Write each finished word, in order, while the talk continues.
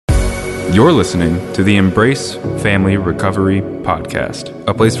You're listening to the Embrace Family Recovery Podcast,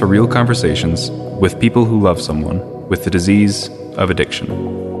 a place for real conversations with people who love someone with the disease of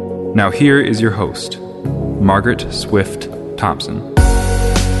addiction. Now here is your host, Margaret Swift Thompson.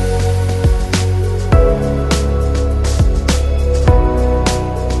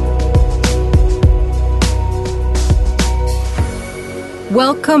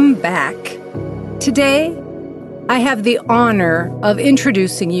 Welcome back. Today, I have the honor of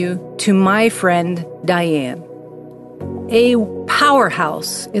introducing you to my friend Dianne, a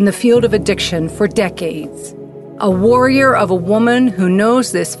powerhouse in the field of addiction for decades, a warrior of a woman who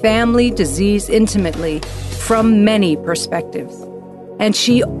knows this family disease intimately from many perspectives. And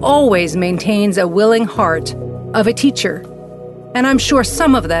she always maintains a willing heart of a teacher. And I'm sure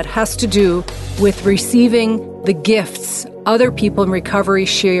some of that has to do with receiving the gifts other people in recovery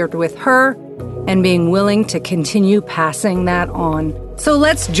shared with her and being willing to continue passing that on. So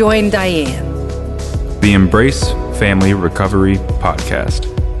let's join Dianne. The Embrace Family Recovery Podcast.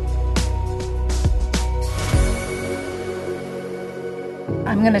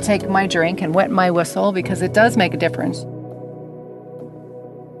 I'm going to take my drink and wet my whistle because it does make a difference.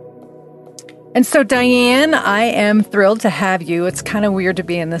 And so, Dianne, I am thrilled to have you. It's kind of weird to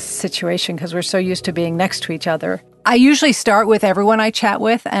be in this situation because we're so used to being next to each other. I usually start with everyone I chat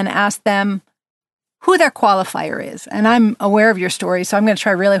with and ask them who their qualifier is. And I'm aware of your story, so I'm going to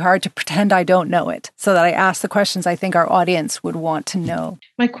try really hard to pretend I don't know it so that I ask the questions I think our audience would want to know.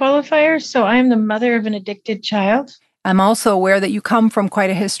 My qualifier, so I'm the mother of an addicted child. I'm also aware that you come from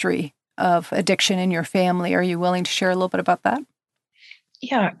quite a history of addiction in your family. Are you willing to share a little bit about that?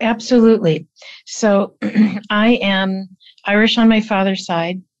 Yeah, absolutely. So I am Irish on my father's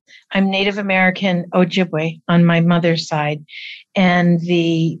side. I'm Native American Ojibwe on my mother's side. And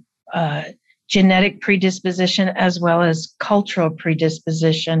the genetic predisposition as well as cultural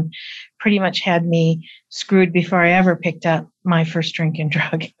predisposition pretty much had me screwed before I ever picked up my first drink and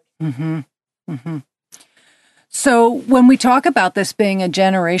drug. Mm-hmm. Mm-hmm. So when we talk about this being a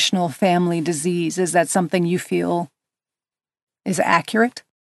generational family disease, is that something you feel is accurate?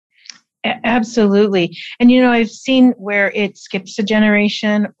 Absolutely. And, I've seen where it skips a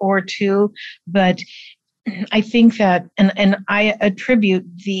generation or two, but I think that, and I attribute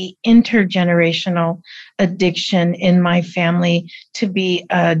the intergenerational addiction in my family to be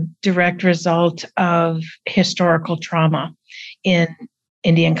a direct result of historical trauma in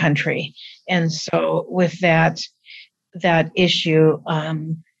Indian country. And so with that issue,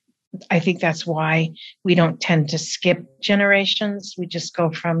 I think that's why we don't tend to skip generations. We just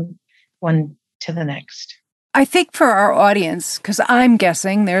go from one to the next. I think for our audience, because I'm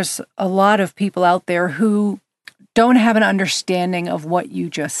guessing there's a lot of people out there who don't have an understanding of what you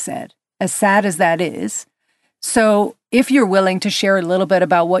just said, as sad as that is. So if you're willing to share a little bit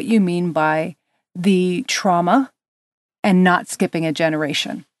about what you mean by the trauma and not skipping a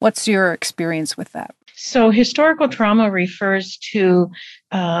generation, what's your experience with that? So historical trauma refers to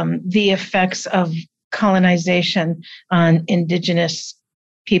the effects of colonization on indigenous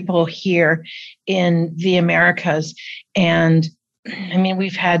people here in the Americas. And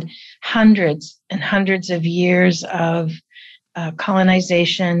we've had hundreds and hundreds of years of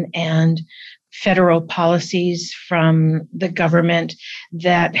colonization and federal policies from the government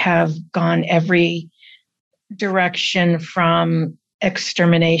that have gone every direction from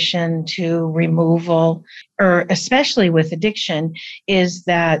extermination to removal, or especially with addiction, is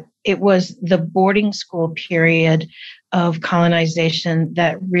that it was the boarding school period of colonization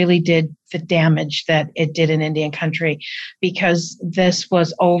that really did the damage that it did in Indian country, because this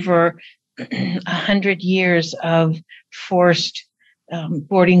was over 100 years of forced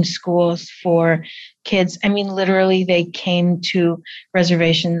boarding schools for kids. Literally, they came to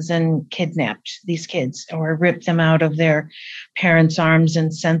reservations and kidnapped these kids or ripped them out of their parents' arms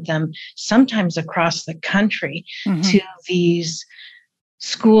and sent them sometimes across the country to these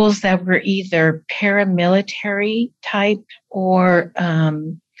schools that were either paramilitary type or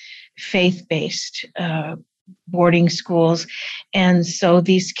faith-based boarding schools. And so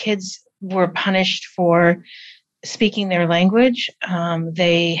these kids were punished for speaking their language.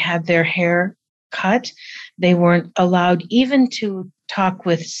 They had their hair cut. They weren't allowed even to talk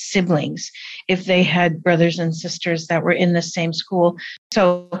with siblings if they had brothers and sisters that were in the same school.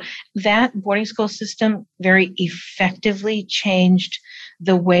 So that boarding school system very effectively changed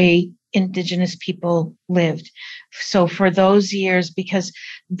the way Indigenous people lived. So for those years, because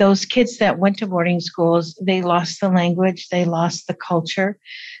those kids that went to boarding schools, they lost the language, they lost the culture,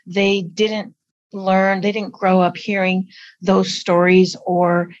 they didn't grow up hearing those stories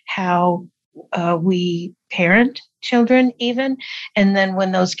or how we parent children even. And then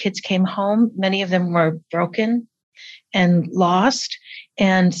when those kids came home, many of them were broken and lost.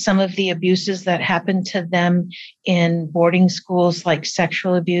 And some of the abuses that happened to them in boarding schools, like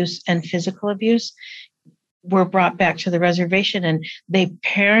sexual abuse and physical abuse, were brought back to the reservation, and they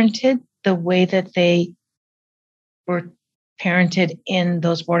parented the way that they were parented in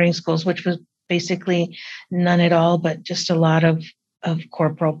those boarding schools, which was basically none at all, but just a lot of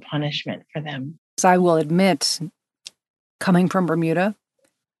corporal punishment for them. So I will admit, coming from Bermuda,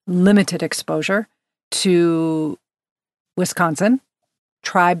 limited exposure to Wisconsin,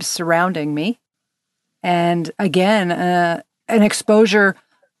 tribes surrounding me, and again, an exposure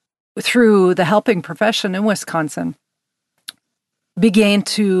through the helping profession in Wisconsin, began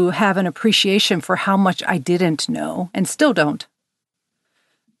to have an appreciation for how much I didn't know and still don't.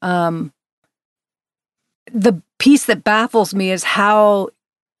 The piece that baffles me is how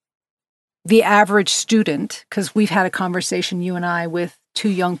the average student, because we've had a conversation, you and I, with two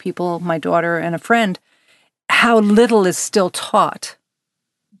young people, my daughter and a friend, how little is still taught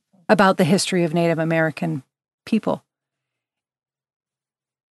about the history of Native American people.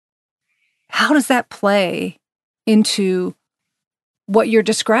 How does that play into what you're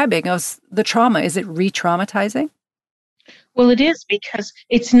describing as the trauma? Is it re-traumatizing? Well, it is, because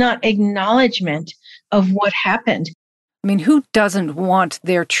it's not acknowledgement of what happened. I mean, who doesn't want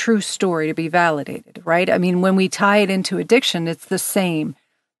their true story to be validated, right? I mean, when we tie it into addiction, it's the same.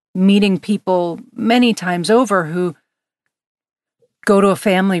 Meeting people many times over who go to a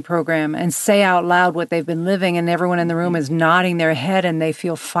family program and say out loud what they've been living, and everyone in the room is nodding their head, and they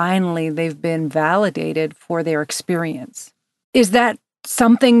feel finally they've been validated for their experience. Is that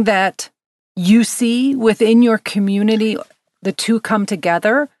something that you see within your community? The two come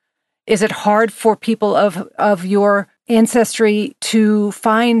together? Is it hard for people of your ancestry to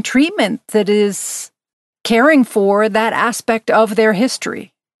find treatment that is caring for that aspect of their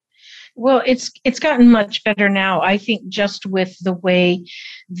history? Well, it's gotten much better now. I think just with the way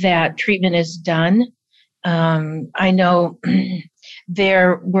that treatment is done. I know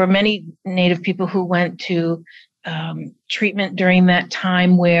there were many Native people who went to treatment during that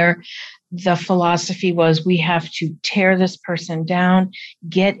time where the philosophy was, we have to tear this person down,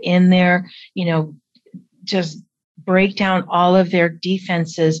 get in there, just break down all of their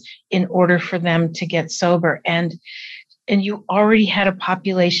defenses in order for them to get sober. And you already had a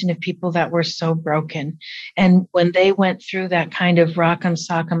population of people that were so broken. And when they went through that kind of rock'em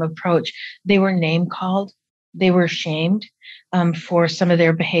sock'em approach, they were name called, they were shamed for some of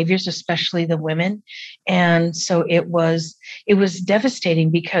their behaviors, especially the women. And so it was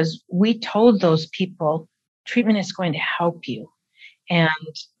devastating, because we told those people treatment is going to help you. And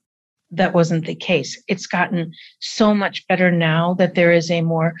that wasn't the case. It's gotten so much better now that there is a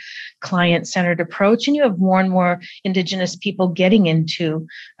more client-centered approach, and you have more and more Indigenous people getting into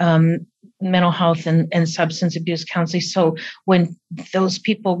mental health and substance abuse counseling. So when those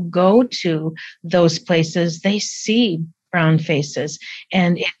people go to those places, they see brown faces,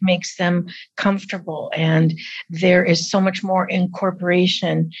 and it makes them comfortable. And there is so much more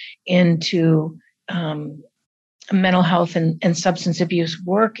incorporation into mental health and substance abuse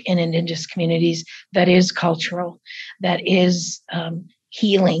work in Indigenous communities that is cultural, that is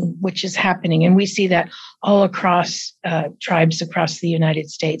healing, which is happening. And we see that all across tribes across the United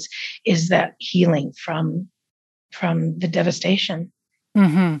States, is that healing from the devastation.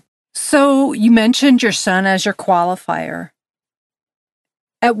 Mm-hmm. So you mentioned your son as your qualifier.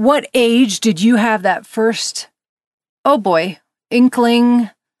 At what age did you have that first, oh boy, inkling,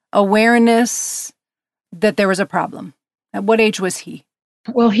 awareness that there was a problem? At what age was he?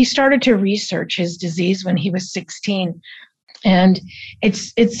 Well, he started to research his disease when he was 16. And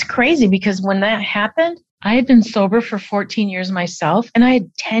it's crazy, because when that happened, I had been sober for 14 years myself, and I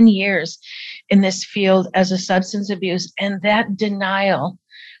had 10 years in this field as a substance abuse. And that denial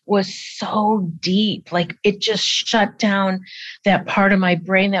was so deep, like it just shut down that part of my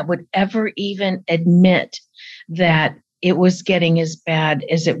brain that would ever even admit that it was getting as bad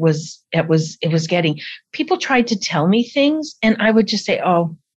as it was getting. People tried to tell me things, and I would just say,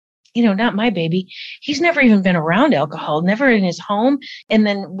 oh, not my baby. He's never even been around alcohol, never in his home. And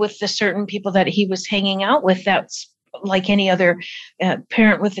then with the certain people that he was hanging out with, that's like any other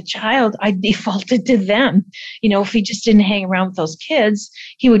parent with a child, I defaulted to them. If he just didn't hang around with those kids,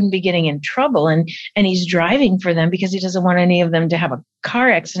 he wouldn't be getting in trouble. And he's driving for them because he doesn't want any of them to have a car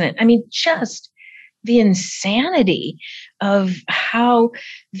accident. I mean, just the insanity of how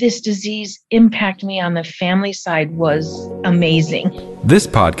this disease impacted me on the family side was amazing. This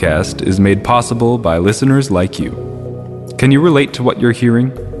podcast is made possible by listeners like you. Can you relate to what you're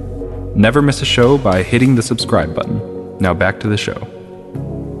hearing? Never miss a show by hitting the subscribe button. Now back to the show.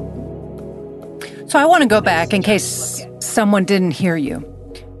 So I want to go back in case someone didn't hear you.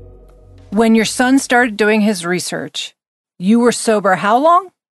 When your son started doing his research, you were sober how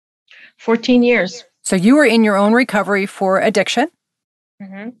long? 14 years. So you were in your own recovery for addiction.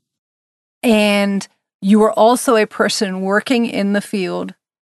 Mm-hmm. And you were also a person working in the field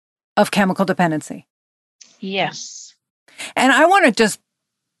of chemical dependency. Yes. And I want to just,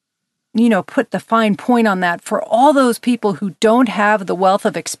 put the fine point on that for all those people who don't have the wealth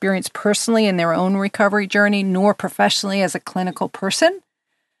of experience personally in their own recovery journey, nor professionally as a clinical person,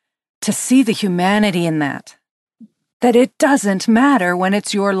 to see the humanity in that it doesn't matter when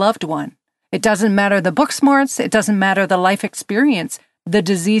it's your loved one. It doesn't matter the book smarts. It doesn't matter the life experience. The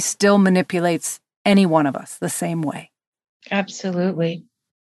disease still manipulates any one of us the same way. Absolutely.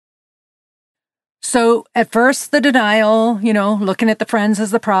 So at first, the denial, looking at the friends as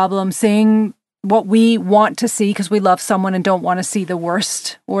the problem, seeing what we want to see because we love someone and don't want to see the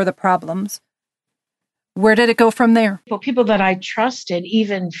worst or the problems. Where did it go from there? Well, people that I trusted,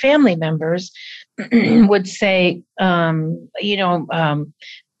 even family members, would say, Bucktail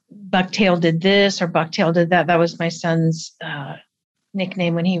did this or Bucktail did that. That was my son's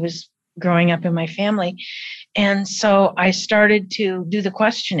nickname when he was growing up in my family. And so I started to do the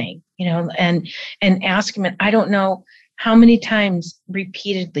questioning, and ask him. And I don't know how many times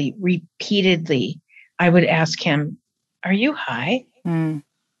repeatedly, I would ask him, "Are you high?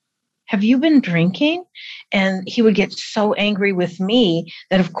 Have you been drinking?" And he would get so angry with me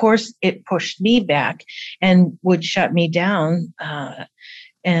that, of course, it pushed me back and would shut me down.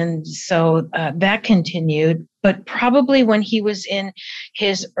 And so that continued. But probably when he was in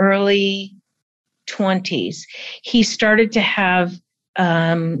his early 20s, he started to have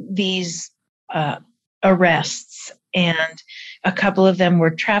these arrests. And a couple of them were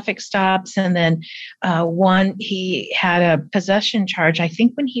traffic stops. And then one, he had a possession charge, I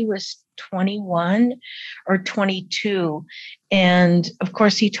think when he was 21 or 22. And of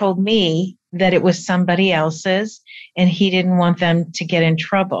course, he told me that it was somebody else's and he didn't want them to get in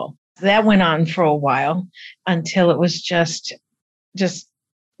trouble. That went on for a while until it was just this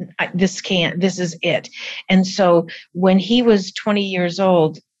is it. And so when he was 20 years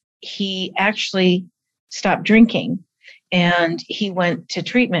old, he actually stopped drinking and he went to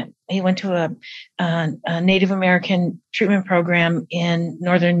treatment. He went to a Native American treatment program in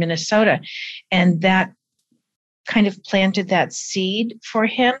northern Minnesota. And that kind of planted that seed for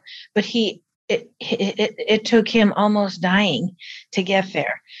him, but it took him almost dying to get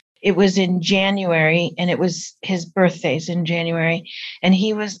there. It was in January, and it was his birthday's in January, and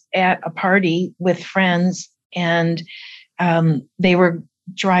he was at a party with friends, and they were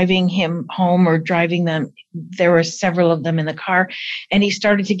driving him home or driving them. There were several of them in the car, and he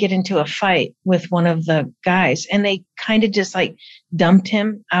started to get into a fight with one of the guys, and they kind of just like dumped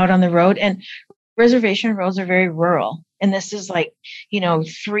him out on the road. And reservation roads are very rural. And this is like,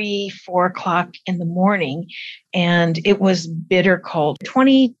 3-4 o'clock in the morning. And it was bitter cold,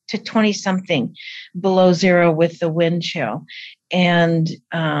 20 to 20 something below zero with the wind chill. And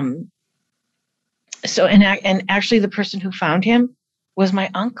and actually the person who found him was my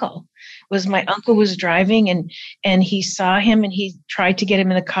uncle. My uncle was driving and he saw him and he tried to get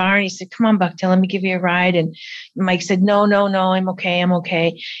him in the car and he said, "Come on, Bucktail, let me give you a ride." And Mike said, No, I'm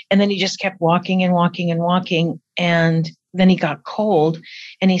okay. And then he just kept walking and walking and walking. And then he got cold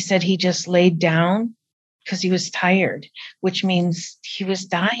and he said he just laid down because he was tired, which means he was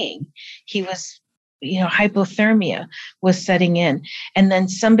dying. He was, hypothermia was setting in. And then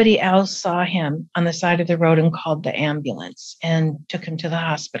somebody else saw him on the side of the road and called the ambulance and took him to the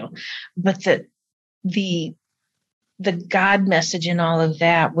hospital. But the God message in all of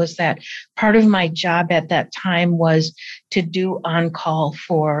that was that part of my job at that time was to do on-call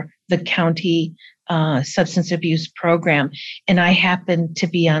for the county substance abuse program. And I happened to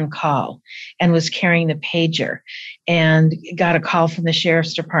be on call and was carrying the pager and got a call from the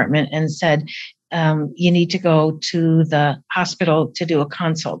sheriff's department and said, you need to go to the hospital to do a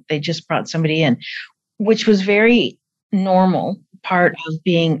consult. They just brought somebody in, which was very normal part of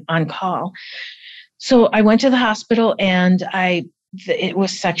being on call. So I went to the hospital and it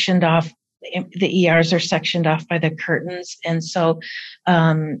was sectioned off. The ERs are sectioned off by the curtains. And so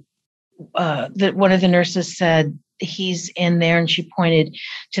one of the nurses said, "He's in there." And she pointed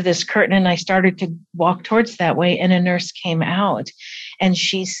to this curtain. And I started to walk towards that way. And a nurse came out and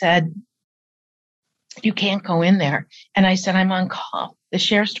she said, "You can't go in there." And I said, "I'm on call. The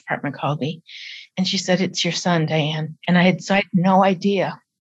sheriff's department called me." And she said, "It's your son, Dianne." And I had no idea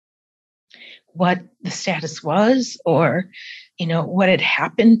what the status was or, what had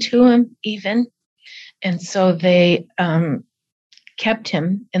happened to him even. And so they kept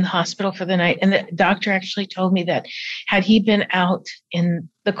him in the hospital for the night. And the doctor actually told me that had he been out in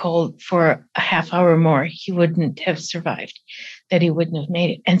the cold for a half hour more, he wouldn't have survived, that he wouldn't have made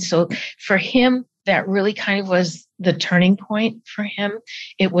it. And so for him, that really kind of was the turning point for him.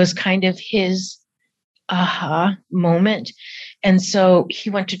 It was kind of his aha moment. And so he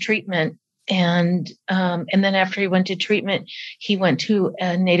went to treatment. And then after he went to treatment, he went to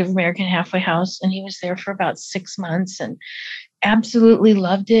a Native American halfway house, and he was there for about 6 months and absolutely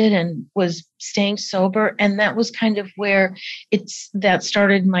loved it and was staying sober. And that was kind of where that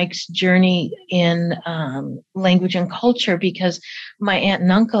started Mike's journey in language and culture, because my aunt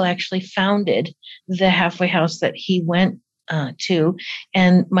and uncle actually founded the halfway house that he went to.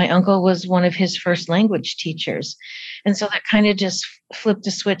 And my uncle was one of his first language teachers. And so that kind of just flipped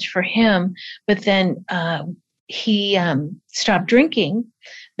a switch for him. But then he stopped drinking,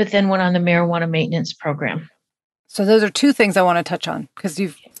 but then went on the marijuana maintenance program. So those are two things I want to touch on because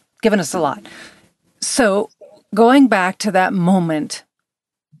you've given us a lot. So going back to that moment,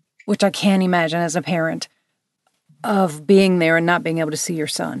 which I can't imagine as a parent, of being there and not being able to see your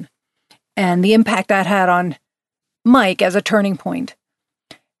son, and the impact that had on Mike as a turning point.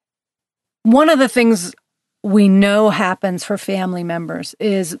 One of the things we know happens for family members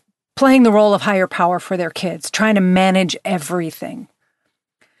is playing the role of higher power for their kids, trying to manage everything.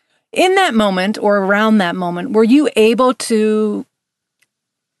 In that moment or around that moment, were you able to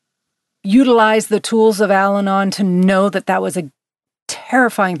utilize the tools of Al-Anon to know that that was a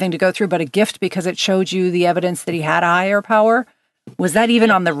terrifying thing to go through, but a gift because it showed you the evidence that he had a higher power? Was that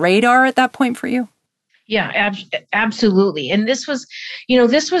even on the radar at that point for you? Yeah, absolutely. And this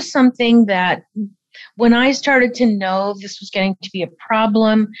was something that when I started to know this was getting to be a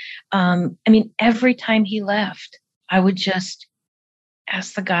problem, every time he left, I would just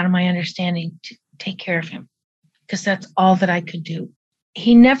ask the God of my understanding to take care of him, because that's all that I could do.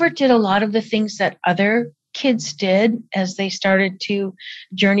 He never did a lot of the things that other kids did as they started to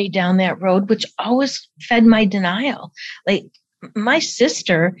journey down that road, which always fed my denial. Like, my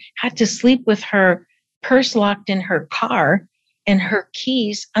sister had to sleep with her purse locked in her car and her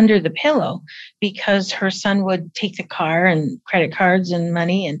keys under the pillow because her son would take the car and credit cards and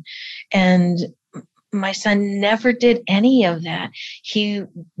money, and my son never did any of that. He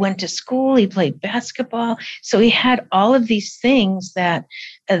went to school, he played basketball. So he had all of these things that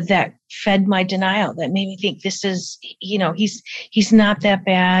fed my denial, that made me think this is, he's not that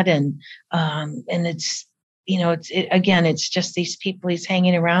bad. And it's, it's just these people he's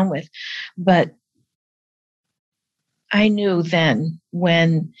hanging around with. But I knew then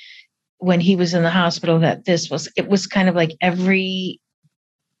when he was in the hospital that it was kind of like every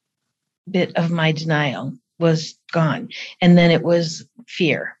bit of my denial was gone. And then it was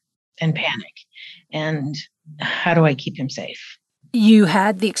fear and panic. And how do I keep him safe? You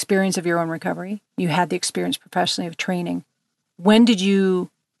had the experience of your own recovery. You had the experience professionally of training. When did you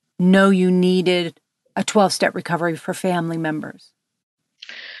know you needed a 12-step recovery for family members?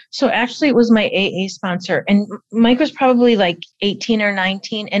 So actually it was my AA sponsor, and Mike was probably like 18 or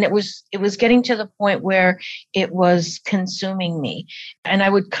 19. And it was getting to the point where it was consuming me. And I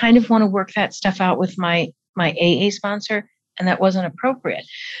would kind of want to work that stuff out with my AA sponsor, and that wasn't appropriate.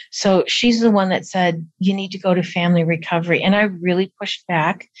 So she's the one that said, you need to go to family recovery. And I really pushed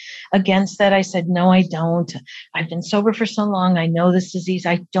back against that. I said, no, I don't. I've been sober for so long. I know this disease.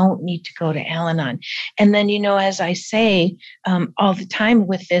 I don't need to go to Al-Anon. And then, as I say all the time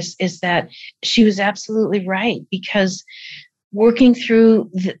with this, is that she was absolutely right, because working through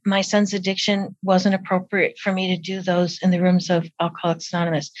my son's addiction wasn't appropriate for me to do those in the rooms of Alcoholics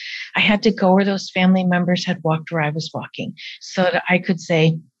Anonymous. I had to go where those family members had walked where I was walking, so that I could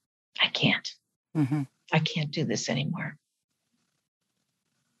say, I can't. Mm-hmm. I can't do this anymore.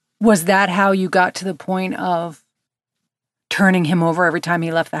 Was that how you got to the point of turning him over every time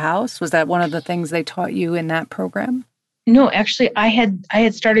he left the house? Was that one of the things they taught you in that program? No, actually, I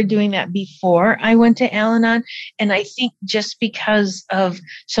had started doing that before I went to Al-Anon. And I think just because of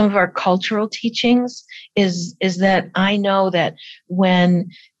some of our cultural teachings is that I know that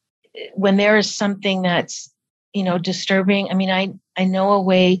when there is something that's, disturbing, I know a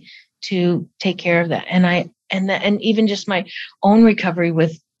way to take care of that. And even just my own recovery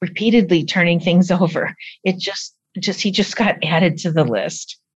with repeatedly turning things over, he just got added to the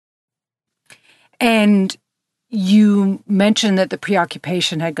list. And you mentioned that the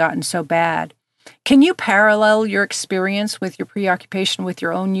preoccupation had gotten so bad. Can you parallel your experience with your preoccupation with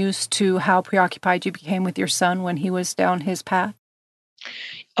your own use to how preoccupied you became with your son when he was down his path?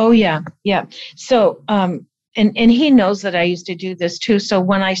 Oh, yeah. Yeah. So and he knows that I used to do this too. So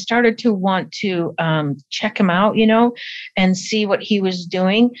when I started to want to check him out, and see what he was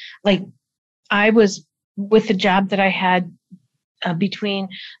doing, like I was with the job that I had between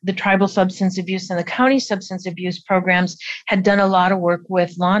the tribal substance abuse and the county substance abuse programs, had done a lot of work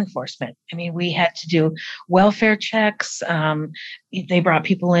with law enforcement. I mean, we had to do welfare checks. They brought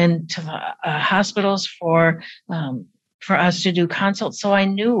people into the hospitals for us to do consults. So I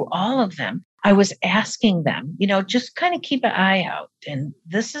knew all of them. I was asking them, just kind of keep an eye out. And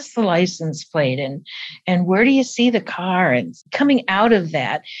this is the license plate. And where do you see the car? And coming out of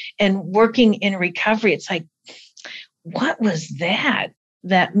that and working in recovery, it's like, what was that?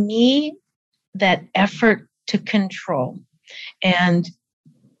 That effort to control. And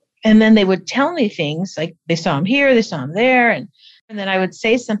then they would tell me things like they saw him here, they saw him there. And then I would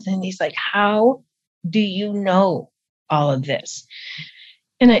say something and he's like, how do you know all of this?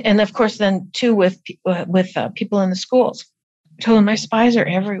 And of course, then too, with people in the schools, I told them my spies are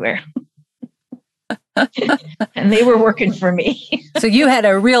everywhere. And they were working for me. So you had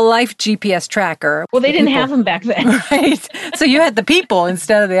a real life GPS tracker. Well, they didn't have them back then. Right. So you had the people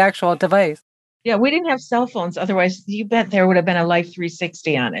instead of the actual device. Yeah, we didn't have cell phones. Otherwise, you bet there would have been a Life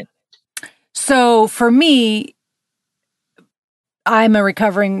 360 on it. So for me, I'm a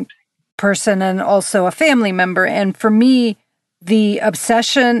recovering person and also a family member. And for me, the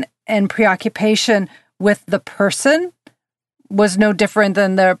obsession and preoccupation with the person was no different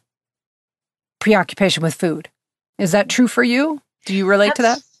than the preoccupation with food. Is that true for you? Do you relate to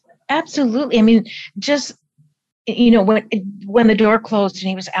that? Absolutely. I mean, just, when the door closed and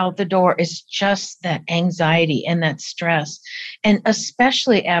he was out the door, it's just that anxiety and that stress. And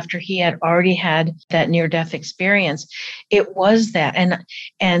especially after he had already had that near-death experience, it was that. And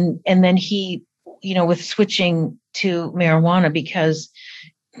then he, with switching to marijuana, because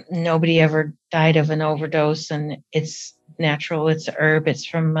nobody ever died of an overdose, and it's natural, it's a herb, it's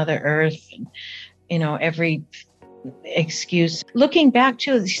from Mother Earth, and, every excuse. Looking back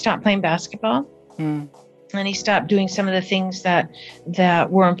too, he stopped playing basketball. And he stopped doing some of the things that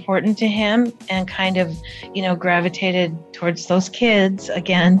were important to him, and kind of, gravitated towards those kids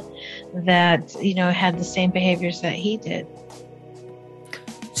again that, had the same behaviors that he did.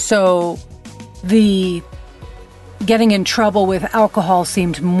 So the getting in trouble with alcohol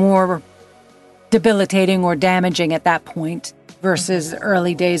seemed more debilitating or damaging at that point versus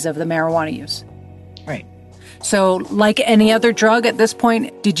early days of the marijuana use. Right. So like any other drug at this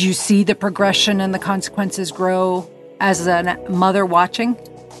point, did you see the progression and the consequences grow as a mother watching?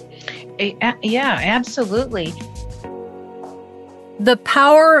 Yeah, absolutely. The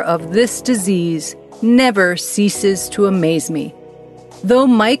power of this disease never ceases to amaze me. Though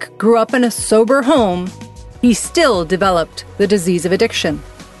Mike grew up in a sober home, he still developed the disease of addiction.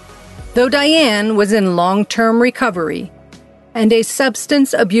 Though Dianne was in long-term recovery and a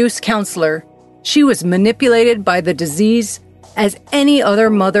substance abuse counselor, she was manipulated by the disease as any other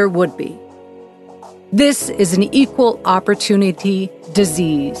mother would be. This is an equal opportunity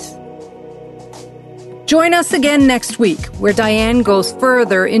disease. Join us again next week, where Dianne goes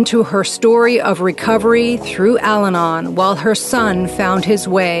further into her story of recovery through Al-Anon while her son found his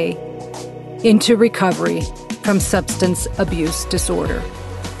way into recovery from substance abuse disorder.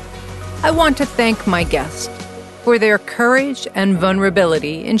 I want to thank my guests for their courage and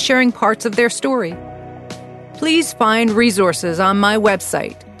vulnerability in sharing parts of their story. Please find resources on my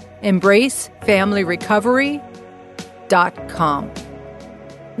website, embracefamilyrecovery.com.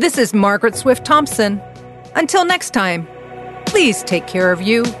 This is Margaret Swift Thompson. Until next time, please take care of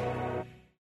you